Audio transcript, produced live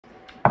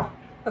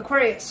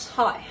Aquarius,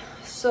 hi.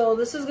 So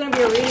this is going to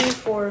be a reading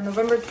for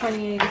November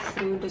 28th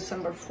through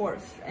December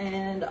 4th.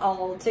 And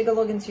I'll take a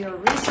look into your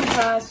recent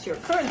past, your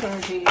current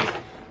energies,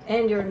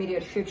 and your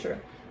immediate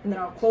future. And then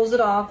I'll close it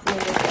off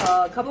with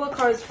a couple of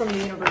cards from the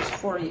universe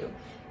for you.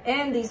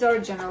 And these are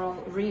general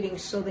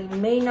readings, so they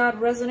may not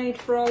resonate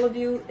for all of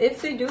you.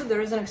 If they do,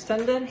 there is an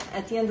extended.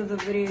 At the end of the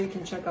video, you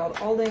can check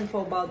out all the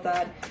info about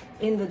that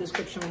in the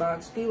description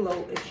box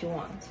below if you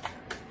want.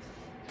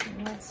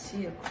 Let's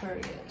see,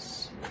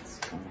 Aquarius, what's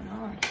going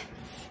on?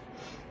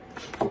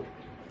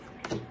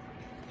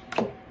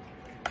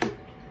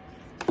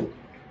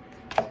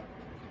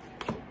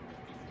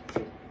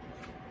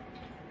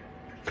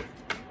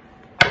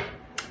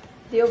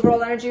 The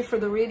overall energy for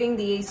the reading,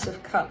 the Ace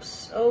of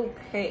Cups.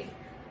 Okay.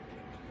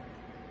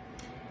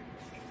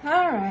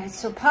 Alright,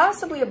 so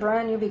possibly a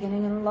brand new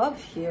beginning in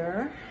love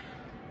here.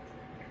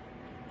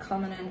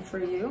 Coming in for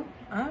you.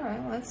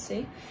 Alright, let's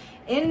see.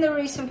 In the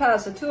recent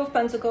past, the Two of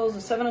Pentacles,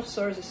 the Seven of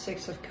Swords, the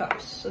Six of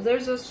Cups. So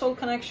there's a soul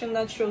connection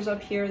that shows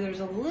up here. There's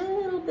a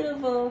little bit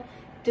of a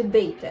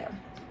debate there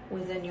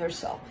within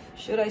yourself.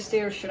 Should I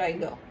stay or should I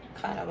go?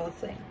 Kind of a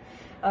thing.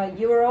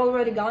 You were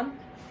already gone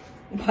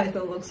by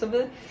the looks of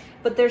it.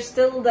 But there's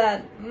still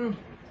that, do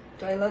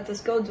I let this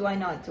go? Do I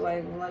not? Do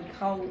I, like,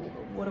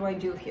 what do I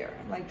do here?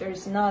 Like,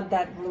 there's not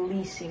that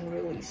releasing.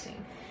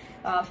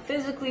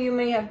 Physically, you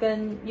may have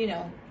been, you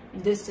know,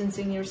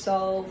 distancing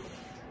yourself.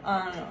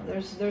 I don't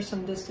know, there's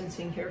some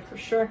distancing here for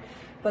sure,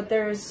 but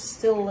there's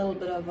still a little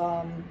bit of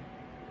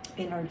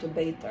inner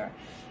debate there.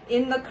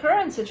 In the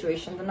current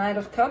situation, the Knight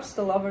of Cups,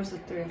 the Lovers, the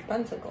Three of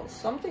Pentacles,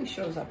 something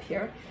shows up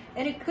here,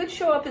 and it could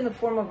show up in the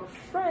form of a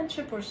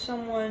friendship or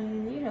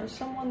someone, you know,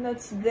 someone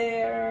that's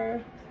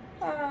there,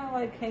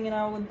 like hanging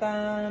out with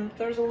them.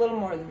 There's a little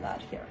more than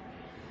that here,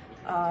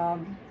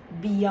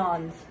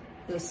 beyond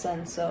the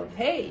sense of,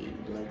 hey,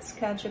 let's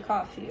catch a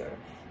coffee, or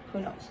who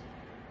knows.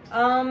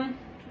 All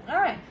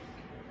right.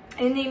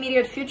 In the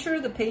immediate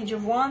future, the Page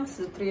of Wands,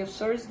 the Three of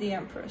Swords, the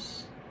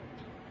Empress.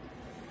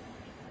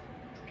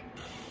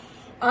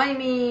 I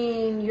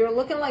mean, you're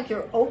looking like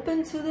you're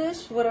open to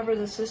this, whatever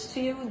this is to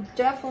you.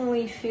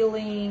 Definitely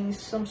feeling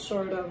some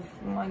sort of,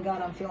 oh my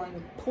God, I'm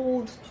feeling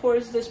pulled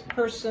towards this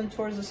person,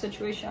 towards the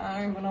situation.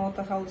 I don't even know what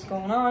the hell is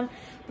going on.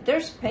 But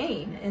there's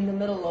pain in the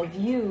middle of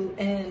you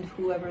and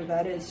whoever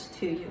that is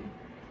to you.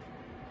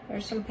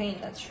 There's some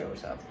pain that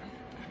shows up.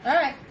 All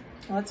right,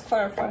 let's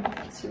clarify.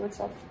 Let's see what's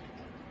up.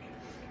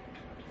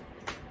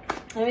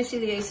 Let me see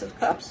the Ace of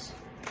Cups.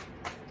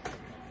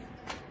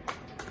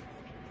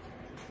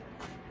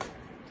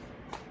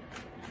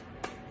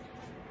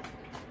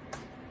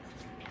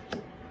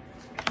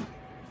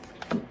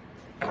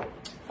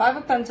 Five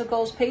of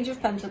Pentacles, Page of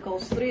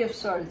Pentacles, Three of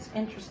Swords.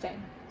 Interesting.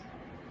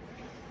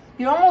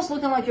 You're almost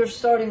looking like you're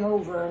starting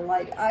over.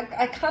 Like,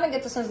 I kind of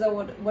get the sense that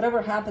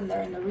whatever happened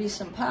there in the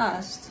recent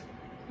past,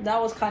 that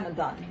was kind of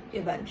done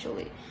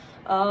eventually.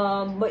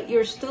 But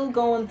you're still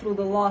going through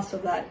the loss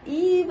of that.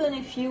 Even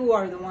if you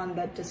are the one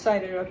that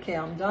decided, okay,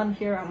 I'm done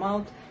here, I'm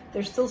out,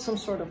 there's still some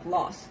sort of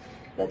loss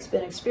that's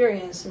been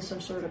experienced and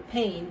some sort of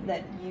pain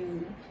that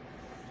you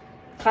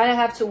kind of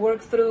have to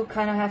work through,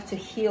 kind of have to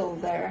heal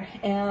there.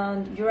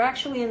 And you're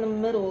actually in the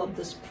middle of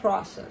this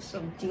process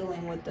of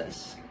dealing with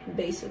this,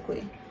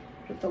 basically,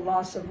 with the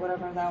loss of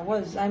whatever that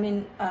was. I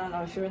mean, I don't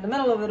know if you're in the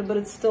middle of it, but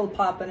it's still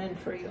popping in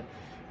for you.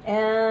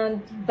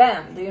 And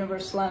bam, the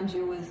universe slams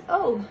you with,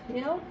 oh,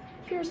 you know,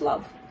 here's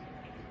love.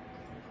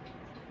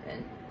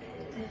 And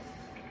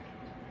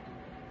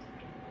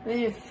I mean,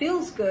 it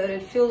feels good.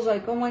 It feels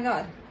like, oh my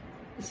God,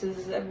 this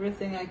is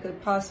everything I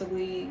could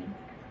possibly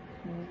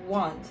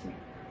want.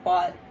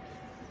 But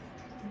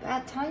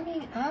bad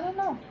timing, I don't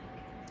know.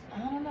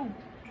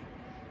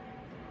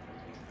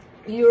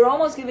 You're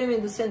almost giving me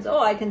the sense, oh,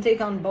 I can take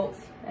on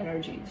both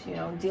energies, you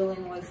know,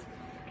 dealing with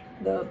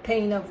the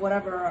pain of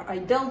whatever I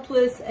dealt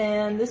with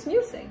and this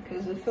new thing,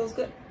 because it feels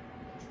good.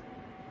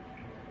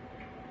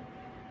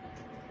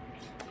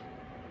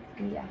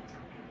 Yeah.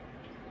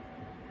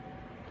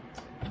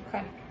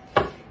 Okay.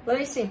 Let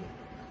me see.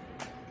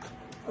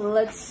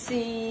 Let's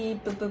see.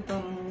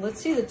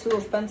 Let's see the Two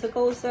of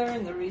Pentacles there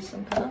in the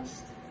recent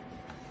past.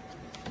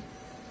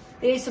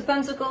 The Ace of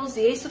Pentacles,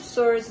 the Ace of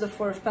Swords, the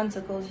Four of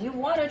Pentacles. You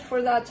wanted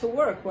for that to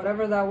work,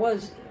 whatever that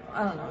was.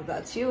 I don't know if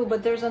that's you,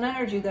 but there's an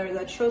energy there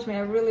that shows me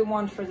I really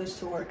want for this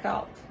to work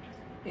out,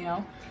 you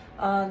know?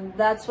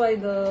 That's why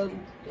the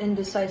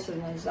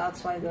indecisiveness,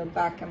 that's why the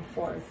back and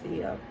forth,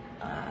 the,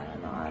 I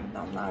don't know,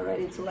 I'm not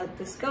ready to let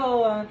this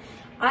go.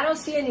 I don't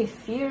see any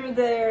fear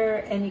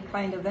there, any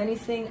kind of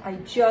anything. I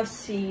just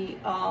see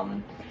a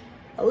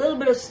little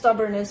bit of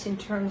stubbornness in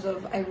terms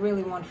of I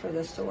really want for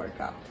this to work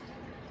out,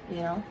 you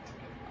know?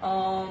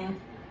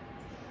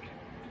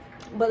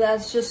 But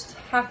that's just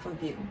half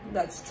of you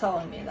that's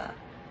telling me that.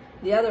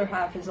 The other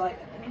half is like,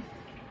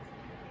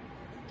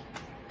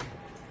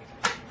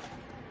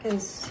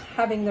 is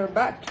having their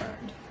back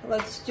turned.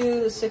 Let's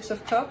do the Six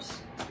of Cups.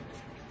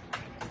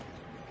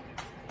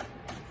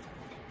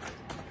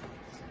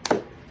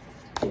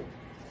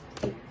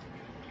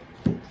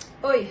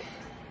 Oi.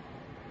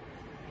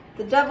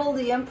 The Devil,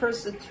 the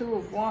Empress, the Two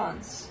of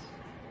Wands.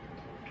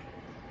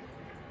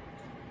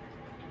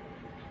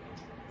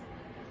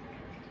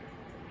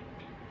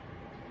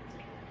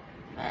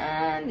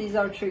 And these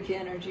are tricky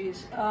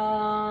energies.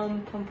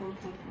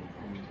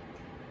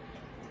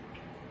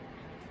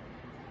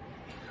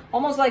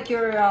 Almost like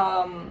you're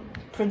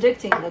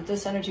predicting that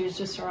this energy is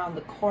just around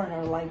the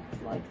corner, like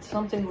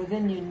something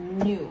within you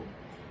knew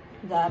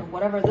that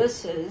whatever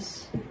this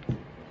is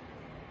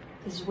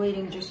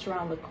waiting just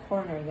around the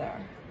corner there.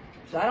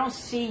 So I don't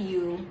see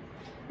you.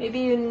 Maybe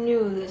you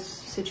knew this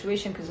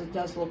situation because it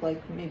does look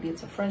like maybe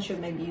it's a friendship,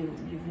 maybe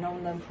you've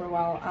known them for a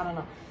while, I don't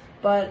know.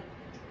 But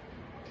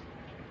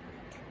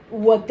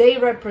what they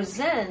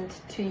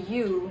represent to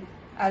you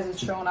as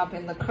it's shown up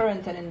in the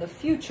current and in the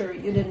future,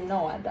 you didn't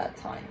know at that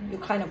time. You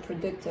kind of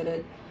predicted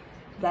it,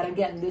 that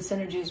again, this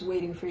energy is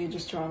waiting for you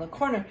just around the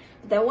corner.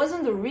 But that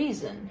wasn't the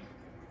reason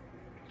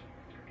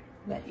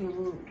that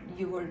you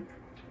were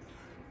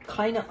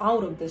kind of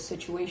out of this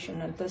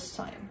situation at this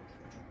time.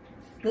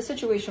 This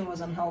situation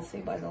was unhealthy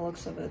by the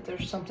looks of it.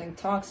 There's something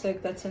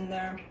toxic that's in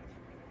there.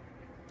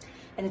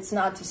 And it's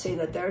not to say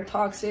that they're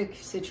toxic.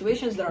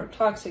 Situations that are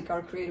toxic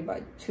are created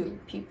by two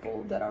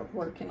people that are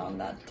working on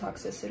that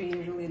toxicity,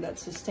 usually that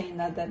sustain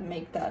that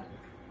make that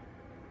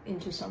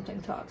into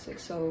something toxic.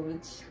 So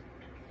it's,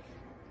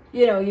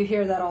 you know, you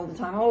hear that all the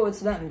time. Oh,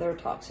 it's them, they're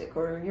toxic,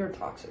 or you're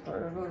toxic,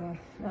 or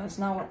no, it's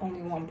not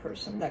only one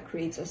person that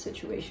creates a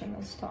situation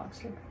that's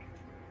toxic.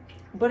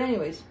 But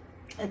anyways,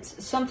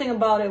 it's something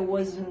about it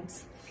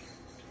wasn't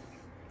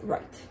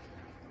right,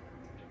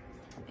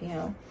 you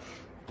know.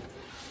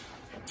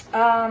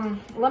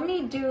 Let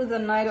me do the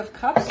Knight of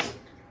Cups.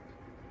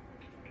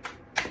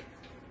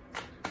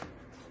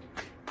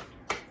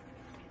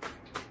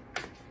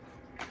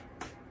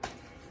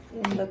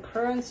 In the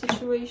current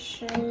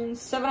situation,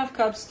 Seven of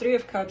Cups, Three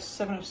of Cups,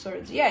 Seven of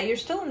Swords. Yeah, you're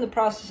still in the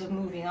process of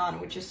moving on,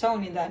 which is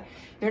telling me that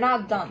you're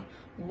not done.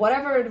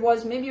 Whatever it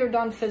was, maybe you're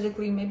done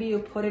physically, maybe you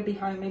put it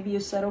behind, maybe you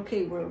said,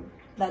 okay,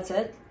 that's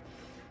it.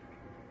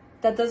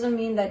 That doesn't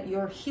mean that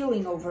your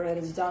healing over it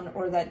is done,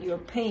 or that your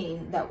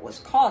pain that was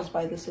caused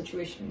by the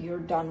situation, you're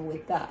done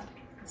with that.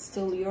 It's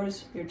still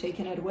yours. You're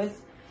taking it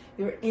with.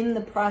 You're in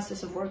the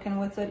process of working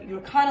with it.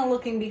 You're kind of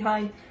looking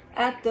behind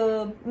at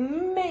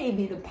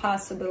maybe the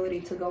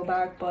possibility to go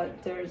back, but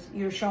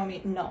you're showing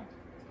me no.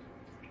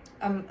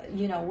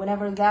 You know,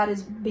 whenever that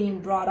is being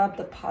brought up,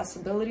 the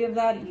possibility of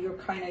that, you're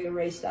kind of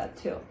erase that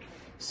too.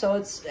 So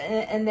it's,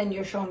 and then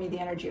you're showing me the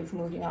energy of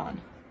moving on,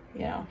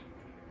 you know.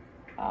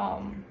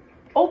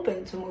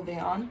 Open to moving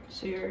on,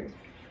 so you're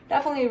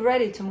definitely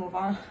ready to move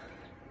on,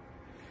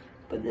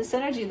 but this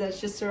energy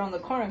that's just around the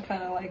corner,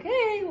 kind of like,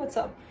 hey, what's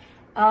up,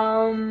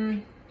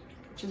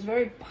 which is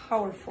very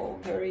powerful,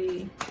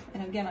 and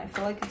again, I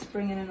feel like it's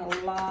bringing in a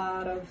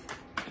lot of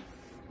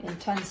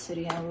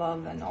intensity and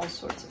love and all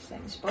sorts of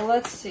things. But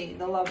let's see,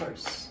 the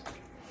Lovers,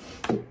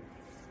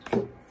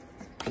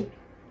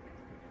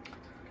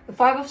 the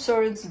Five of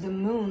Swords, the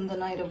Moon, the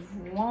Knight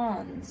of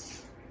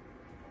Wands.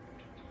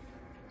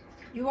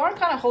 You are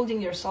kind of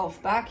holding yourself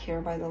back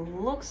here by the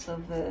looks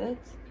of it,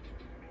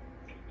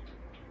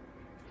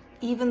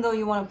 even though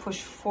you want to push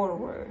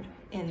forward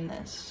in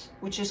this,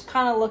 which is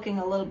kind of looking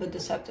a little bit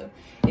deceptive.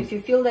 If you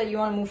feel that you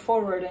want to move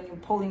forward and you're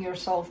pulling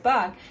yourself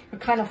back,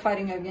 you're kind of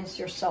fighting against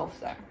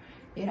yourself there,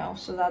 you know,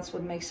 so that's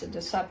what makes it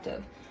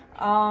deceptive.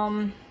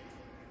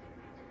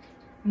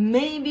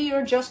 Maybe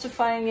you're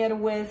justifying it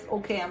with,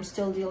 okay, I'm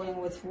still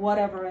dealing with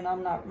whatever and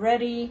I'm not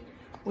ready,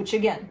 which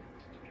again,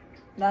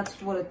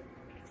 that's what it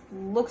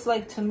looks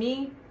like to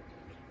me,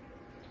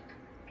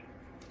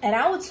 and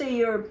I would say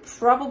you're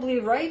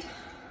probably right.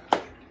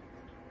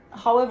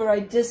 However, I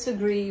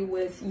disagree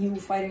with you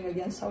fighting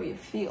against how you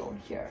feel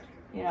here.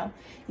 You know,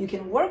 you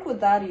can work with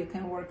that, you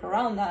can work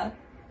around that,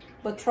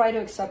 but try to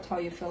accept how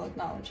you feel,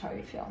 acknowledge how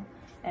you feel,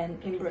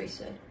 and embrace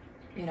it,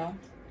 you know.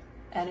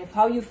 And if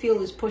how you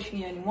feel is pushing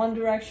you in one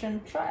direction,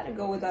 try to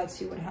go with that,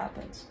 see what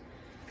happens,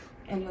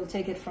 and you'll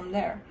take it from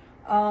there.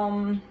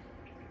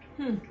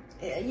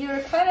 You're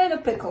kind of in a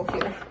pickle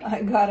here,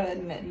 I gotta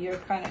admit. You're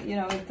kind of, you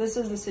know, if this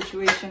is the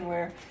situation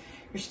where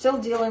you're still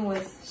dealing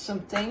with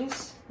some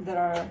things that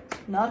are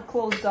not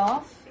closed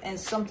off and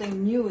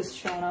something new is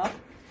shown up,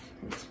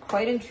 it's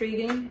quite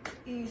intriguing,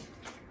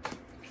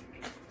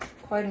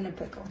 quite in a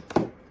pickle.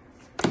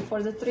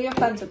 For the Three of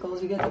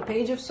Pentacles, you get the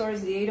Page of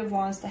Swords, the Eight of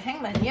Wands, the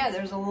Hangman. Yeah,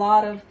 there's a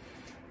lot of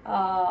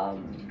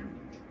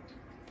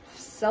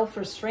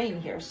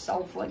self-restraint here,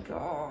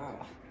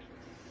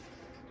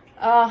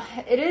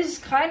 it is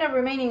kind of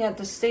remaining at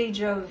the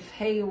stage of,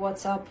 hey,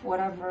 what's up,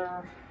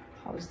 whatever,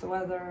 how's the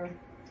weather,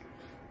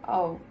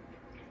 oh,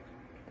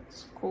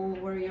 it's cool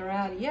where you're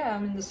at, yeah,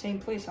 I'm in the same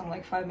place, I'm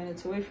like 5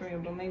 minutes away from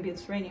you, but maybe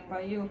it's raining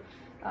by you,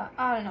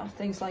 I don't know,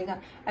 things like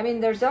that. I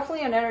mean, there's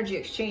definitely an energy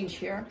exchange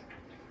here.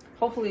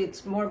 Hopefully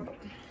it's more,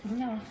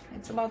 no,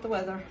 it's about the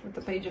weather. With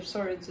the Page of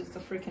Swords, it's the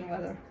freaking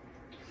weather.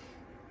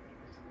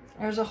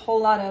 There's a whole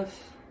lot of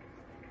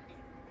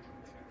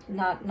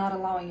not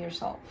allowing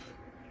yourself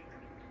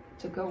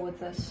to go with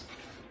this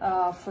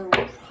for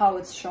how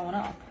it's showing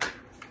up.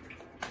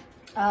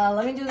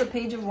 Let me do the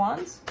Page of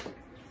Wands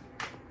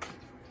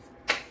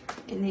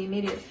in the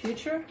immediate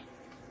future.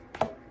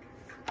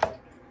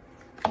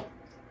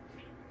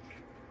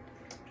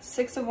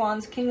 Six of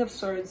Wands, King of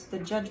Swords, the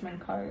Judgment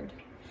card.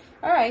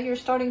 All right, you're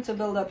starting to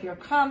build up your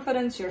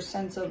confidence, your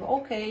sense of,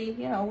 okay,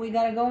 you know, we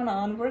got it going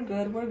on, we're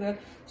good, we're good.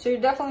 So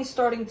you're definitely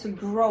starting to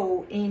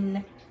grow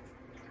in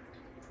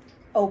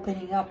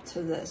opening up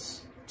to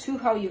this, to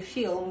how you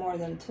feel more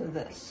than to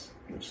this,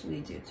 which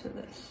leads you to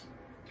this.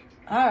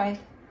 All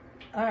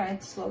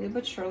right, slowly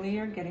but surely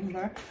you're getting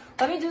there.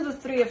 Let me do the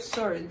Three of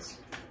Swords.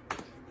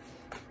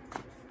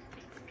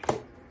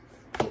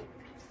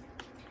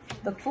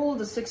 The Fool,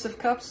 the Six of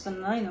Cups, the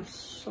Nine of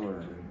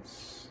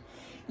Swords.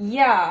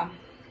 Yeah.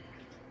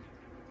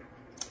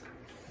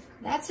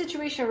 That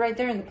situation right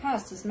there in the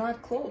past is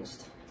not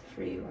closed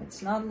for you.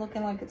 It's not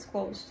looking like it's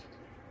closed.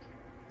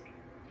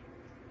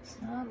 It's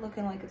not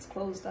looking like it's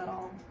closed at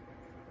all.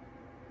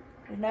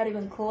 You're not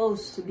even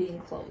close to being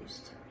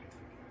closed.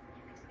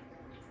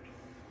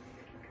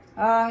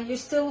 You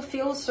still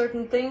feel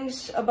certain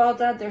things about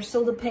that. There's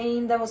still the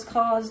pain that was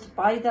caused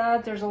by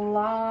that. There's a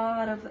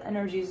lot of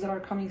energies that are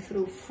coming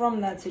through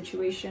from that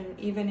situation,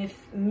 even if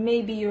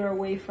maybe you're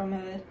away from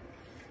it.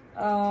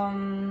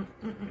 Yeah.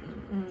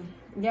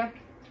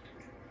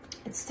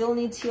 It still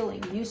needs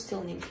healing. You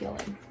still need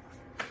healing.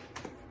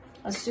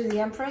 Let's do the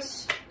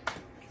Empress.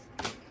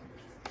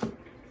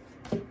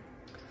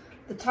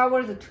 The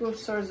Tower, the Two of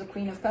Swords, the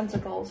Queen of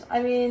Pentacles.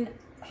 I mean,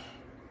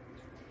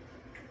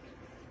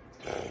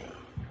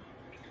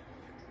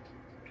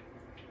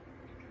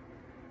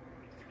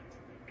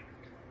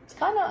 it's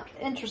kind of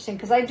interesting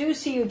because I do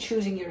see you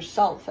choosing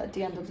yourself at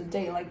the end of the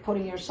day, like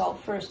putting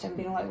yourself first and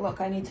being like, look,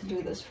 I need to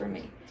do this for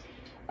me.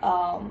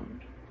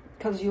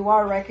 Because you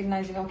are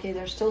recognizing, okay,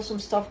 there's still some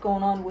stuff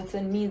going on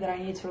within me that I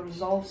need to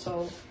resolve.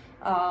 So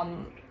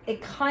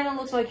it kind of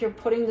looks like you're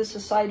putting this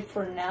aside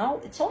for now.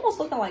 It's almost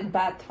looking like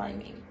bad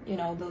timing, you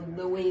know,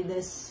 the way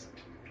this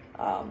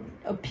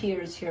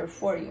appears here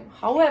for you.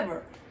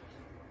 However,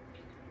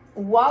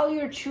 while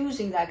you're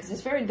choosing that, because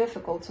it's very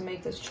difficult to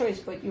make this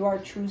choice, but you are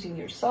choosing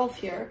yourself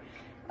here,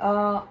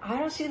 I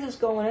don't see this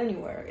going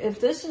anywhere.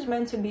 If this is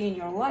meant to be in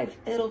your life,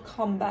 it'll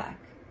come back.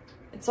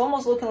 It's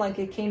almost looking like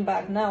it came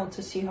back now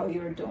to see how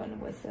you're doing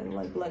with it.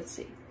 Like, let's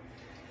see.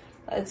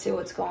 Let's see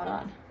what's going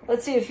on.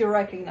 Let's see if you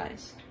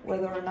recognize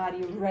whether or not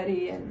you're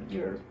ready and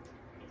you're,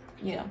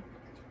 you know,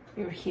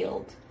 you're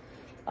healed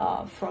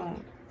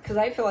from, because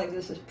I feel like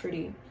this is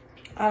pretty,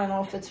 I don't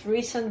know if it's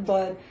recent,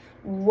 but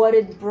what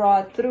it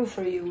brought through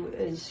for you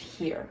is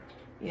here,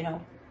 you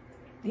know,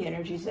 the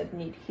energies that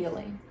need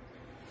healing.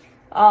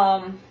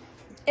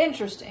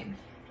 Interesting.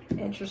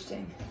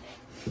 Interesting.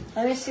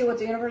 Let me see what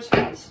the universe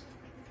has.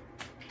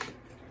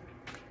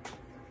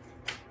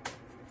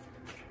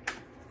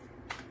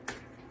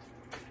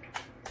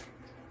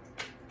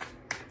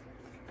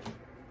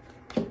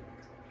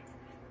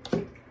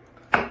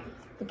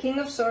 King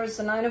of Swords,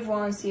 the Nine of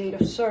Wands, the Eight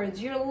of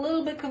Swords. You're a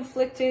little bit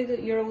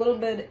conflicted. You're a little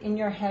bit in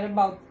your head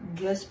about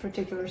this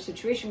particular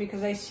situation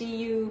because I see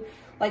you,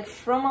 like,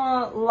 from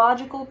a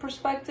logical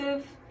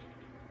perspective,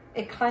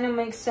 it kind of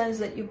makes sense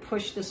that you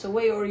push this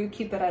away or you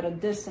keep it at a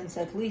distance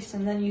at least,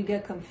 and then you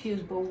get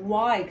confused. But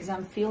why? Because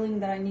I'm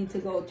feeling that I need to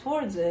go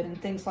towards it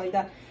and things like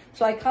that.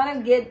 So I kind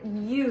of get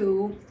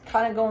you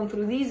kind of going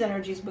through these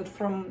energies, but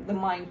from the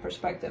mind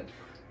perspective,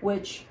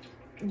 which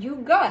you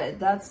got it.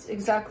 That's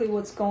exactly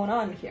what's going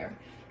on here.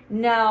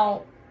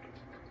 Now,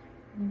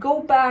 go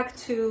back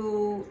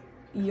to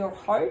your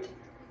heart,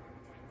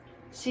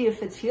 see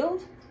if it's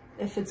healed,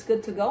 if it's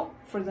good to go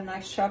for the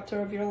next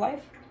chapter of your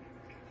life,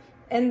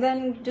 and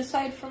then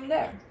decide from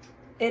there.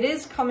 It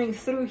is coming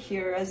through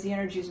here as the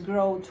energies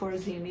grow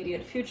towards the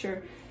immediate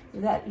future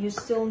that you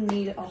still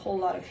need a whole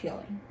lot of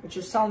healing, which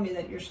is telling me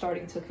that you're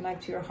starting to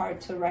connect to your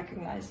heart to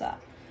recognize that,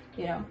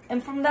 you know.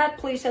 And from that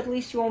place, at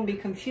least you won't be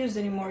confused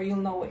anymore. You'll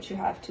know what you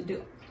have to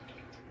do.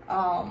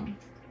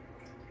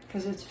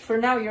 Because it's, for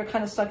now, you're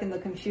kind of stuck in the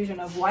confusion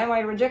of, why am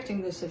I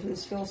rejecting this if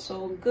this feels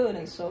so good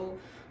and so,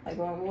 like,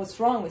 well, what's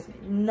wrong with me?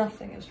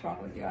 Nothing is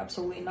wrong with you.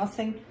 Absolutely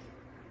nothing.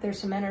 There's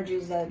some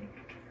energies that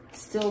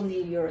still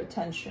need your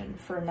attention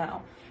for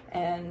now.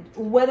 And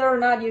whether or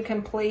not you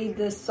can play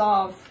this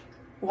off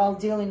while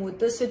dealing with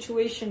this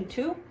situation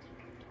too,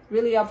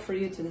 really up for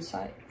you to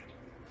decide.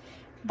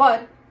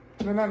 But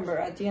remember,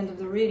 at the end of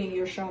the reading,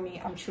 you're showing me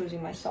I'm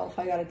choosing myself.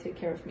 I got to take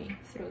care of me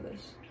through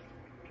this.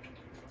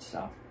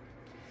 So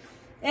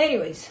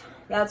anyways,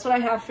 that's what I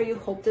have for you.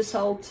 Hope this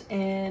helped,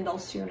 and I'll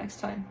see you next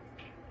time.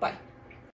 Bye.